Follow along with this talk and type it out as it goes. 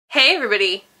Hey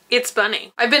everybody, it's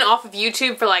Bunny. I've been off of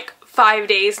YouTube for like 5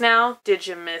 days now. Did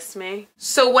you miss me?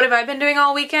 So what have I been doing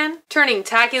all weekend? Turning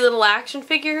tacky little action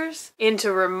figures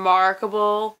into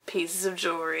remarkable pieces of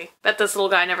jewelry. Bet this little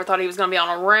guy never thought he was gonna be on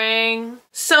a ring.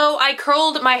 So I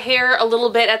curled my hair a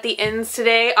little bit at the ends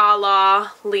today, a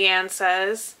la Leanne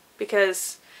says,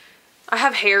 because I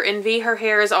have hair envy. Her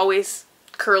hair is always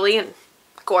curly and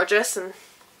gorgeous, and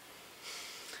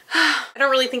I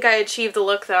don't really think I achieved the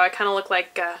look though. I kind of look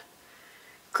like a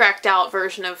cracked out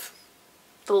version of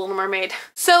The Little Mermaid.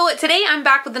 So today I'm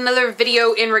back with another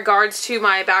video in regards to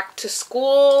my back to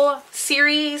school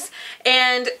series,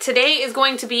 and today is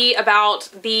going to be about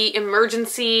the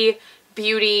emergency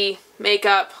beauty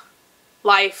makeup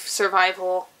life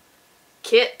survival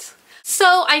kit.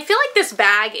 So I feel like this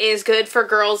bag is good for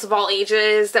girls of all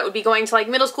ages that would be going to like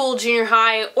middle school, junior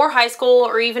high, or high school,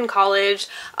 or even college.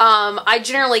 I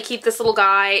generally keep this little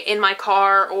guy in my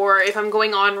car, or if I'm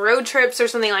going on road trips or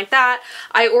something like that,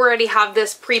 I already have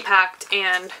this pre-packed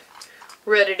and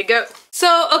ready to go.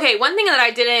 So, okay, one thing that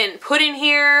I didn't put in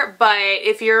here, but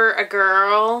if you're a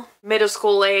girl, middle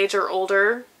school age or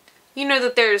older, you know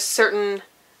that there's certain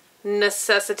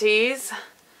necessities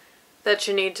that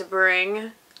you need to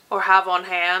bring or have on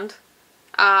hand.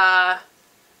 But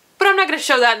I'm not going to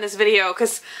show that in this video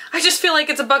because I just feel like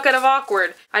it's a bucket of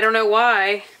awkward. I don't know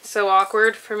why it's so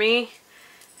awkward for me.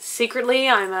 Secretly,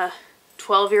 I'm a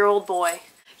 12-year-old boy.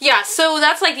 Yeah, so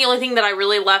that's like the only thing that I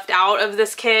really left out of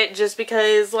this kit, just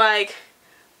because like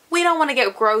we don't want to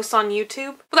get gross on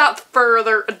YouTube. Without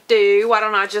further ado, why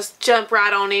don't I just jump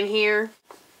right on in here?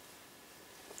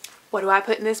 What do I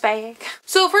put in this bag?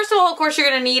 So first of all, of course, you're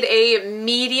gonna need a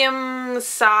medium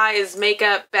size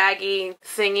makeup baggy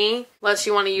thingy, unless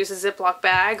you want to use a Ziploc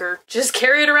bag or just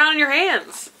carry it around in your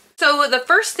hands. So the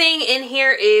first thing in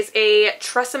here is a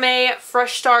TRESemmé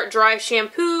Fresh Start Dry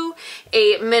Shampoo,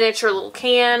 a miniature little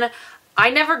can. I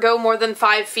never go more than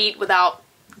 5 feet without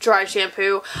dry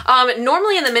shampoo.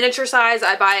 Normally in the miniature size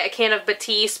I buy a can of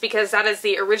Batiste because that is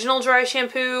the original dry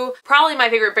shampoo. Probably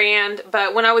my favorite brand,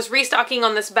 but when I was restocking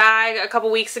on this bag a couple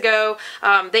weeks ago,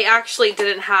 they actually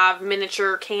didn't have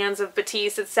miniature cans of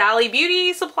Batiste at Sally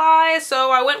Beauty Supply, so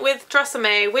I went with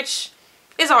TRESemmé, which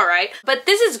is alright. But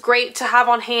this is great to have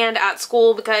on hand at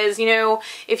school because, you know,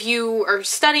 if you are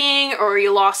studying or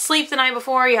you lost sleep the night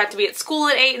before, you have to be at school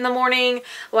at 8 in the morning,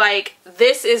 like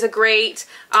this is a great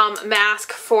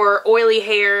mask for oily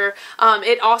hair.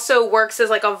 It also works as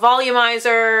like a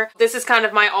volumizer. This is kind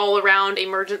of my all-around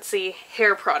emergency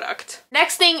hair product.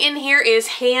 Next thing in here is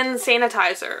hand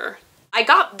sanitizer. I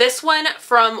got this one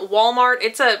from Walmart.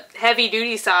 It's a heavy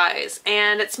duty size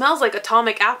and it smells like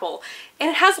atomic apple and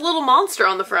it has a little monster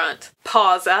on the front.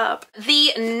 Paws up.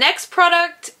 The next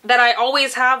product that I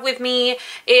always have with me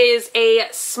is a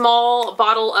small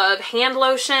bottle of hand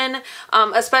lotion,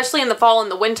 especially in the fall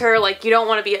and the winter. Like you don't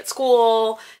want to be at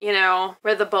school, you know,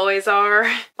 where the boys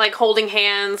are, like holding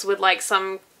hands with like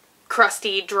some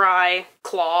crusty, dry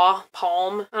claw,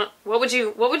 palm. What would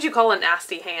you call a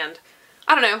nasty hand?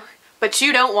 I don't know. But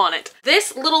you don't want it.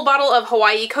 This little bottle of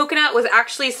Hawaii coconut was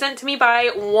actually sent to me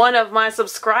by one of my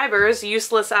subscribers,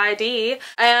 Useless ID,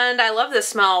 and I love this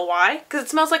smell. Why? Because it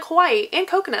smells like Hawaii and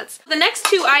coconuts. The next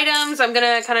two items I'm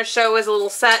gonna kind of show as a little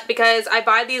set because I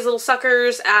buy these little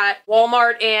suckers at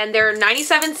Walmart and they're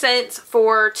 97 cents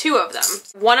for 2 of them.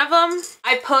 One of them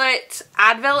I put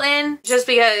Advil in just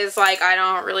because like I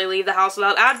don't really leave the house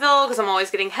without Advil because I'm always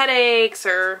getting headaches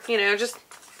or, you know, just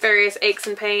various aches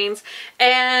and pains.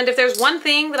 And if there's one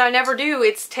thing that I never do,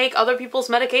 it's take other people's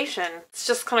medication. It's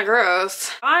just kind of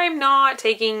gross. I'm not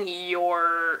taking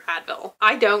your Advil.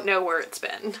 I don't know where it's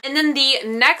been. And then the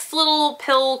next little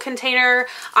pill container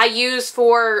I use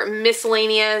for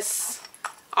miscellaneous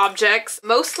objects,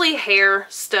 mostly hair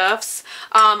stuffs.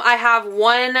 I have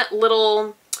one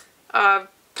little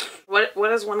what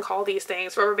does one call these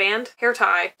things? Rubber band? Hair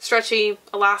tie. Stretchy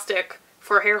elastic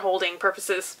for hair holding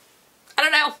purposes. I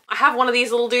don't know. I have one of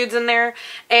these little dudes in there,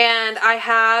 and I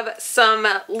have some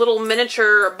little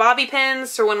miniature bobby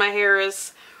pins for when my hair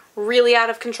is really out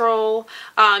of control.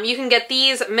 You can get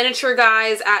these miniature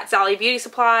guys at Sally Beauty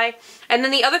Supply. And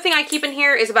then the other thing I keep in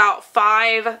here is about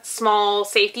 5 small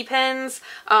safety pins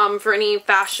for any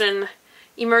fashion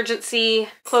emergency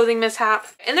clothing mishap.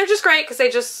 And they're just great because they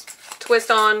just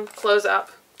twist on, close up,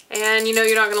 and you know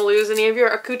you're not going to lose any of your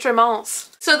accoutrements.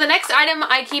 So the next item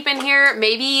I keep in here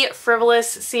may be frivolous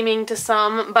seeming to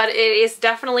some, but it is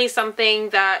definitely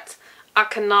something that I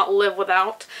cannot live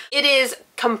without. It is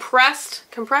compressed.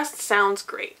 Compressed sounds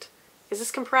great. Is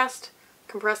this compressed?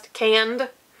 Compressed? Canned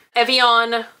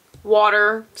Evian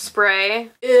water spray.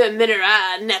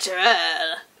 Mineral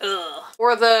naturel. Ugh.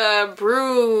 Or the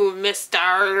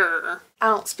Brewmister. I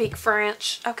don't speak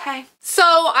French, okay? So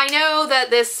I know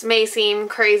that this may seem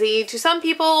crazy to some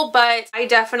people, but I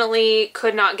definitely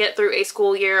could not get through a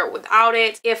school year without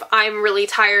it. If I'm really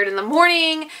tired in the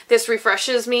morning, this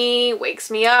refreshes me,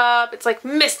 wakes me up. It's like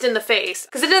mist in the face.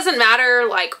 Because it doesn't matter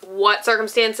like what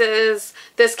circumstances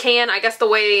this can, I guess the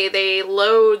way they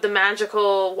load the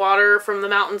magical water from the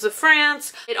mountains of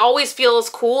France, it always feels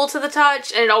cool to the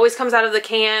touch and it always comes out of the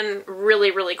can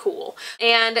really, really cool.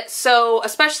 And so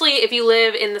especially if you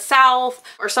live in the South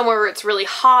or somewhere where it's really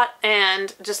hot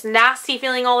and just nasty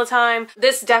feeling all the time,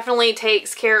 this definitely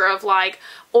takes care of like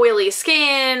oily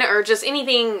skin or just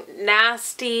anything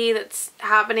nasty that's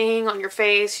happening on your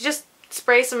face. You just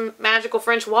spray some magical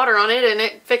French water on it and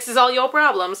it fixes all your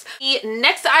problems. The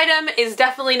next item is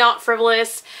definitely not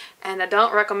frivolous, and I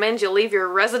don't recommend you leave your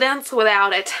residence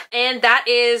without it. And that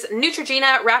is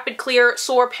Neutrogena Rapid Clear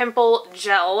Sore Pimple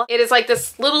Gel. It is like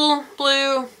this little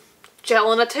blue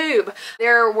gel in a tube.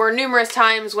 There were numerous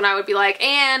times when I would be like,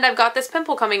 and I've got this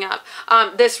pimple coming up.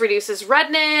 This reduces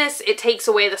redness, it takes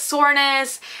away the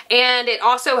soreness, and it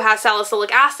also has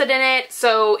salicylic acid in it,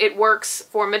 so it works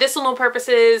for medicinal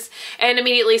purposes and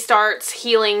immediately starts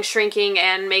healing, shrinking,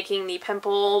 and making the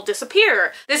pimple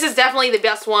disappear. This is definitely the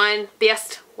best one.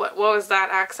 What was that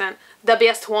accent? The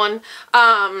best one.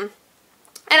 And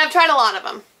I've tried a lot of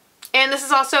them. And this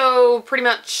is also pretty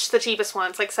much the cheapest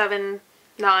one. It's like $7,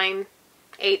 $9,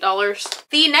 $8.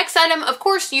 The next item, of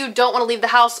course, you don't want to leave the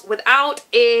house without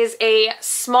is a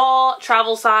small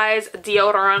travel size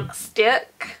deodorant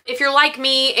stick. If you're like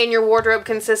me and your wardrobe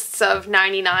consists of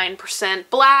 99%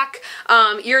 black,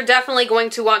 you're definitely going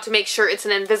to want to make sure it's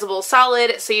an invisible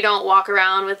solid so you don't walk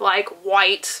around with like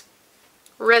white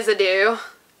residue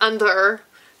under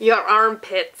your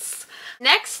armpits.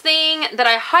 Next thing that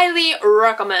I highly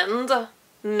recommend,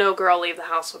 no girl leave the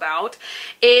house without,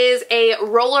 is a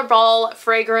rollerball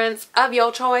fragrance of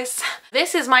your choice.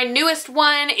 This is my newest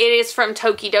one. It is from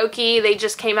Tokidoki. They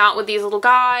just came out with these little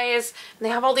guys and they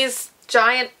have all these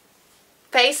giant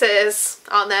faces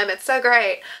on them. It's so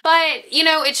great. But, you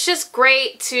know, it's just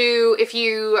great to, if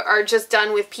you are just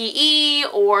done with PE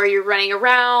or you're running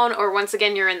around, or once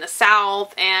again you're in the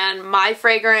South, and my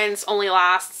fragrance only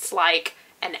lasts like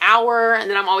an hour and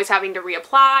then I'm always having to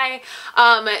reapply.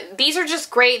 These are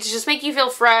just great to just make you feel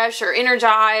fresh or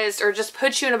energized or just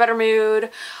put you in a better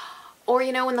mood. Or,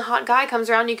 you know, when the hot guy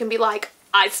comes around, you can be like,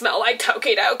 I smell like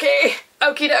Tokidoki.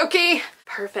 Okie dokie.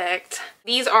 Perfect.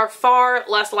 These are far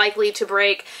less likely to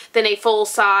break than a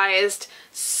full-sized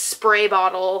spray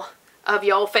bottle of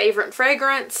your favorite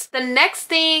fragrance. The next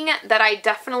thing that I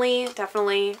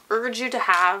definitely urge you to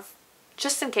have,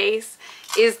 just in case,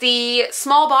 is the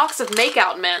small box of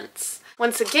makeout mints.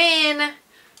 Once again,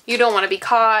 you don't want to be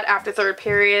caught after third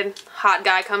period. Hot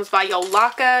guy comes by your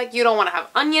locker. You don't want to have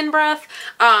onion breath.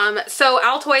 So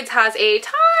Altoids has a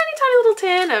tiny little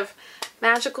tin of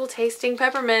magical tasting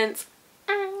peppermints.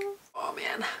 Oh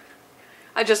man,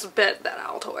 I just bit that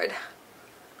Altoid.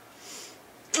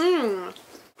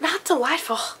 Not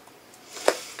delightful.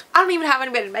 I don't even have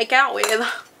anybody to make out with.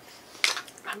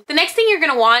 The next thing you're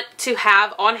going to want to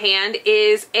have on hand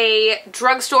is a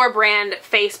drugstore brand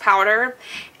face powder.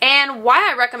 And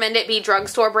why I recommend it be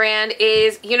drugstore brand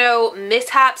is, you know,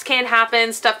 mishaps can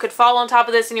happen. Stuff could fall on top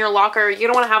of this in your locker. You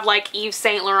don't want to have like Yves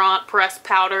Saint Laurent pressed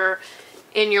powder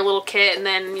in your little kit and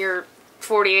then your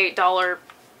 $48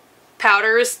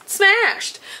 powder is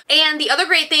smashed. And the other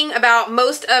great thing about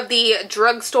most of the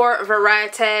drugstore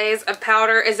varieties of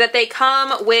powder is that they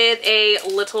come with a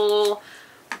little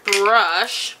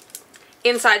brush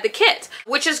inside the kit,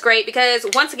 which is great because,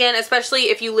 once again, especially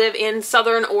if you live in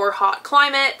southern or hot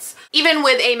climates, even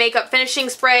with a makeup finishing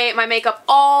spray, my makeup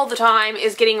all the time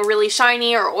is getting really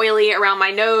shiny or oily around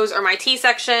my nose or my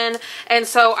T-section, and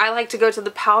so I like to go to the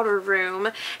powder room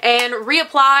and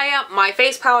reapply my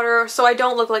face powder so I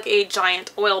don't look like a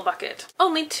giant oil bucket.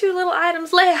 Only 2 little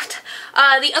items left.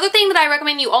 The other thing that I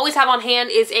recommend you always have on hand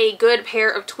is a good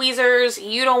pair of tweezers.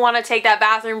 You don't want to take that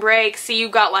bathroom break, so you've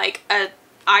got like a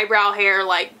eyebrow hair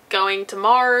like going to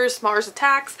Mars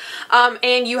attacks,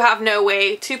 and you have no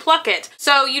way to pluck it.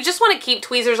 So you just want to keep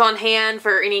tweezers on hand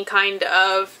for any kind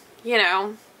of, you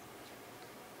know,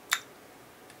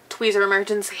 tweezer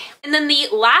emergency. And then the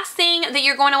last thing that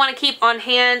you're going to want to keep on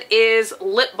hand is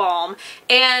lip balm,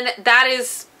 and that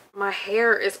is, my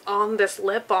hair is on this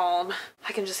lip balm.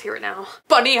 I can just hear it now.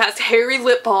 Bunny has hairy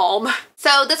lip balm.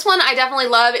 So this one I definitely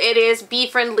love. It is Bee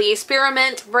Friendly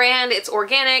Spearmint brand. It's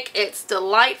organic, it's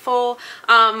delightful,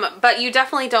 but you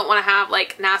definitely don't want to have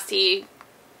like nasty,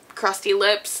 crusty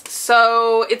lips.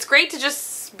 So it's great to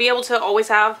just be able to always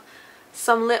have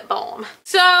some lip balm.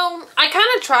 So I kind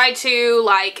of try to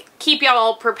like keep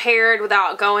y'all prepared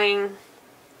without going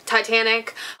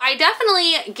Titanic. I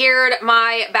definitely geared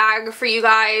my bag for you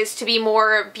guys to be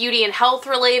more beauty and health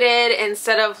related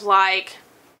instead of like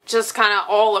just kind of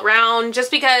all around,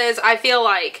 just because I feel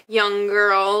like young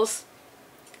girls,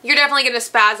 you're definitely going to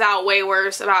spaz out way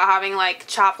worse about having like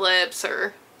chapped lips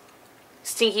or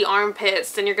stinky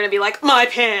armpits than you're going to be like, my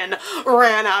pen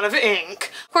ran out of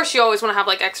ink. Of course, you always want to have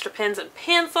like extra pens and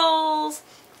pencils,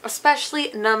 especially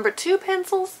 #2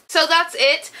 pencils. So that's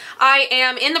it. I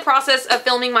am in the process of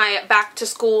filming my back to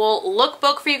school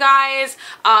lookbook for you guys.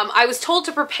 I was told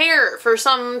to prepare for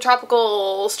some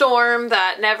tropical storm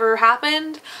that never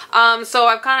happened. So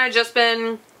I've kind of just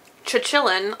been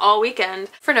chillin' all weekend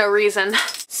for no reason.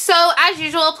 So as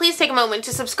usual, please take a moment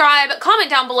to subscribe, comment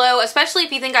down below, especially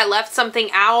if you think I left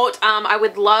something out. I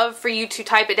would love for you to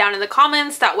type it down in the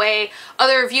comments. That way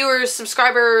other viewers,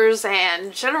 subscribers,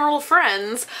 and general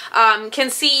friends can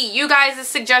see you guys'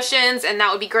 suggestions, and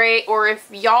that would be great. Or if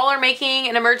y'all are making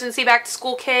an emergency back to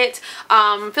school kit,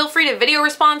 feel free to video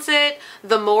response it.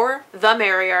 The more, the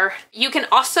merrier. You can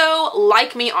also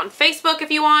like me on Facebook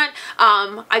if you want.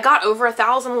 I got over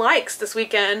 1,000 likes this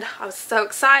weekend. I was so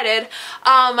excited.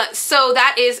 So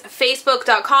that is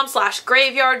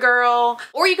facebook.com/graveyardgirl,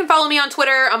 or you can follow me on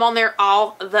Twitter. I'm on there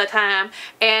all the time,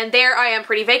 and there I am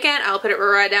pretty vacant. I'll put it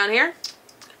right down here,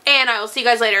 and I will see you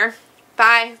guys later.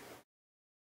 Bye.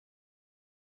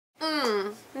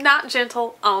 Not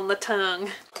gentle on the tongue.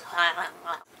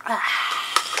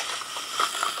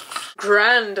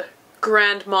 Grand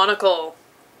monocle.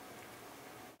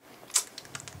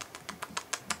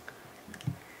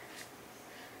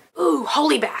 Ooh,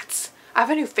 holy bats. I have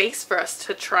a new face for us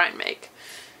to try and make.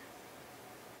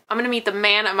 I'm gonna meet the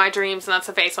man of my dreams, and that's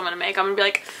the face I'm gonna make. I'm gonna be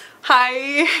like,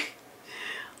 hi,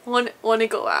 wanna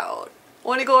go out?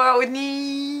 Wanna go out with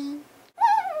me?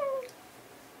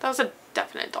 That was a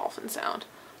definite dolphin sound.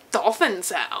 Dolphin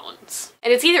sounds.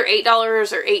 And it's either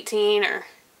 $8 or $18 or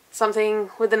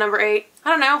something with the number 8. I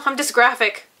don't know, I'm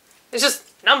dysgraphic. It's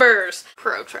just numbers.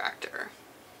 Protractor.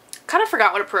 Kind of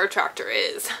forgot what a protractor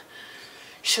is.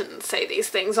 Shouldn't say these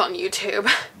things on YouTube.